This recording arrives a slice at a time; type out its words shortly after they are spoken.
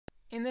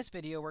In this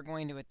video, we're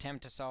going to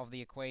attempt to solve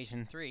the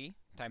equation 3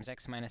 times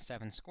x minus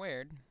 7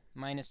 squared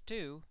minus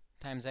 2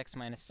 times x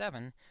minus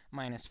 7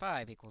 minus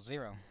 5 equals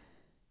 0.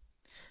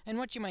 And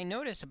what you might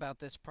notice about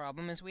this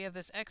problem is we have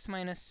this x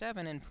minus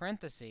 7 in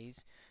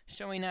parentheses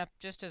showing up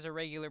just as a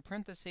regular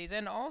parentheses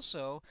and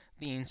also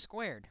being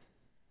squared.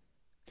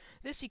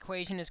 This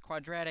equation is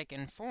quadratic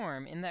in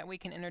form in that we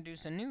can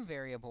introduce a new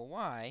variable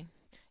y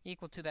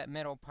equal to that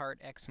middle part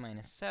x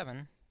minus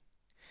 7,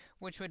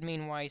 which would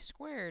mean y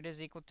squared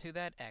is equal to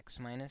that x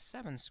minus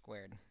 7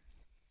 squared.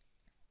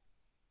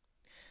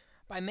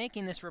 By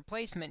making this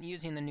replacement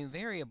using the new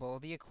variable,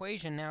 the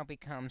equation now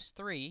becomes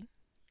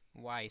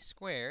 3y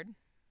squared,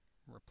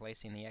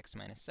 replacing the x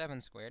minus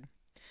 7 squared,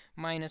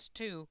 minus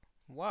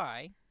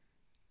 2y,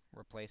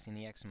 replacing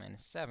the x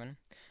minus 7,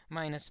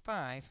 minus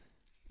 5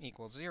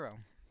 equals 0.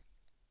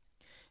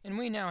 And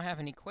we now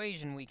have an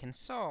equation we can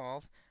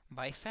solve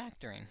by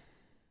factoring.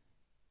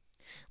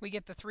 We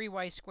get the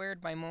 3y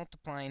squared by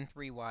multiplying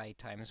 3y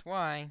times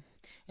y.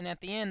 And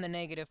at the end, the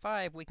negative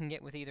 5 we can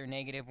get with either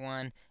negative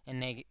 1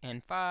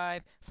 and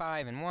 5,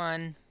 5 and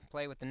 1.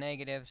 Play with the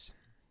negatives.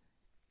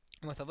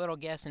 With a little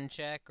guess and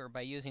check, or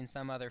by using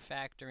some other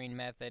factoring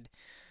method,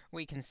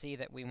 we can see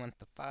that we want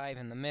the 5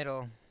 in the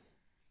middle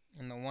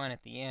and the 1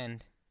 at the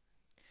end.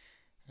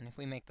 And if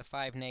we make the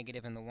 5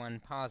 negative and the 1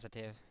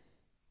 positive,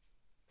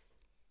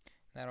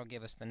 that'll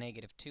give us the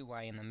negative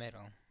 2y in the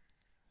middle.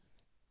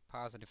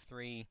 Positive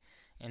 3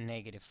 and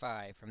negative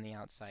 5 from the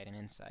outside and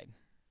inside.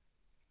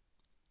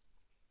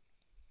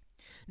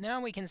 Now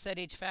we can set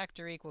each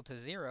factor equal to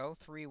 0.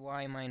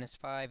 3y minus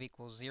 5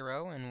 equals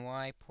 0, and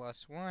y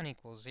plus 1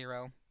 equals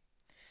 0.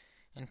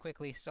 And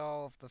quickly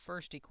solve the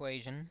first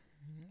equation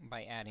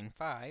by adding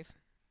 5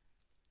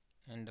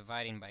 and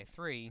dividing by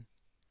 3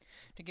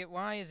 to get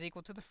y is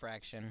equal to the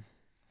fraction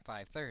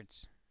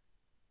 5/3.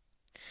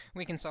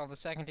 We can solve the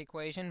second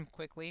equation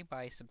quickly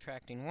by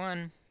subtracting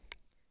 1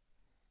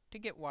 to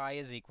get y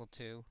is equal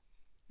to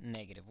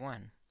negative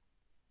 1.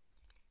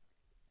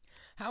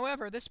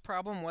 However, this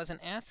problem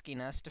wasn't asking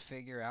us to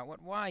figure out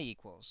what y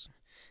equals.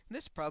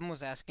 This problem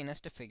was asking us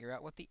to figure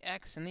out what the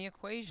x in the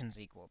equations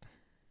equaled.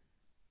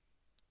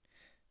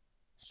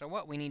 So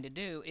what we need to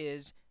do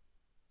is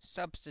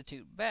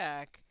substitute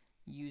back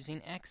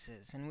using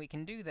x's. And we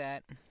can do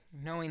that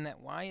knowing that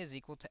y is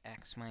equal to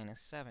x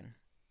minus 7.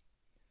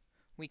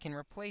 We can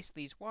replace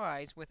these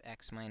y's with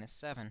x minus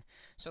 7.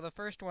 So the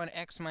first one,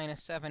 x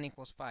minus 7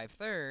 equals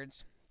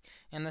 5/3.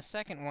 And the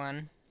second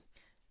one,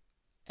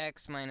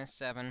 x minus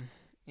 7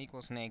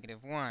 equals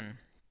negative 1.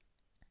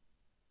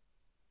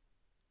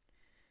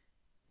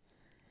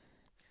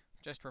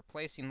 Just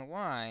replacing the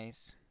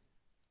y's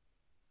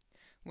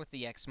with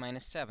the x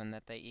minus 7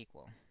 that they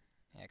equal.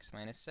 X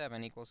minus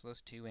 7 equals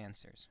those two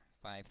answers,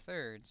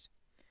 5/3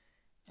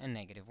 and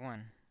negative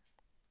 1.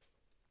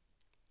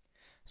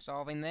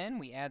 Solving then,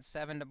 we add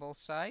 7 to both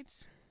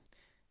sides.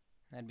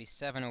 That'd be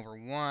 7 over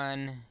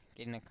 1,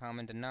 getting a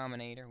common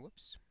denominator.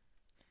 Whoops.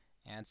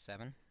 Add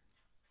 7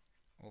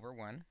 over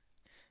 1.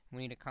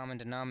 We need a common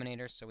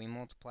denominator, so we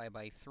multiply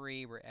by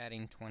 3. We're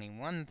adding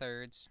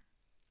 21/3.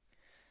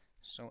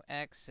 So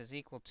x is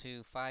equal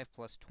to 5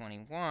 plus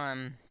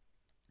 21,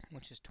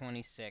 which is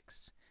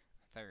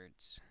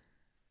 26/3.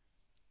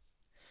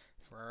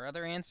 For our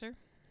other answer,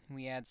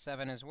 we add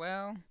 7 as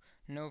well.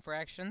 No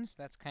fractions.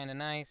 That's kind of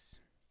nice.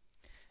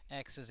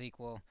 X is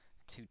equal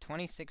to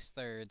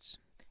 26/3,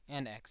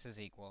 and x is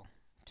equal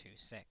to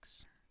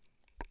 6.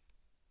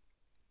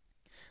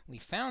 We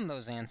found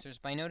those answers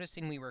by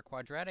noticing we were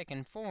quadratic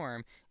in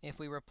form if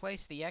we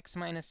replaced the x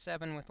minus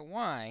 7 with a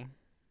y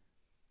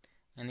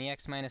and the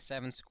x minus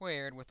 7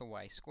 squared with a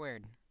y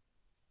squared.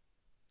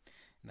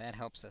 That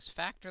helps us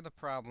factor the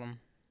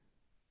problem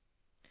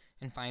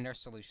and find our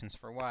solutions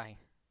for y.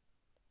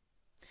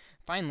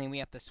 Finally, we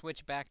have to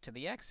switch back to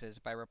the x's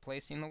by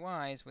replacing the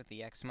y's with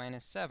the x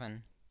minus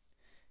 7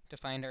 to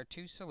find our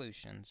two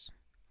solutions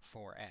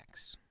for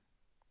x.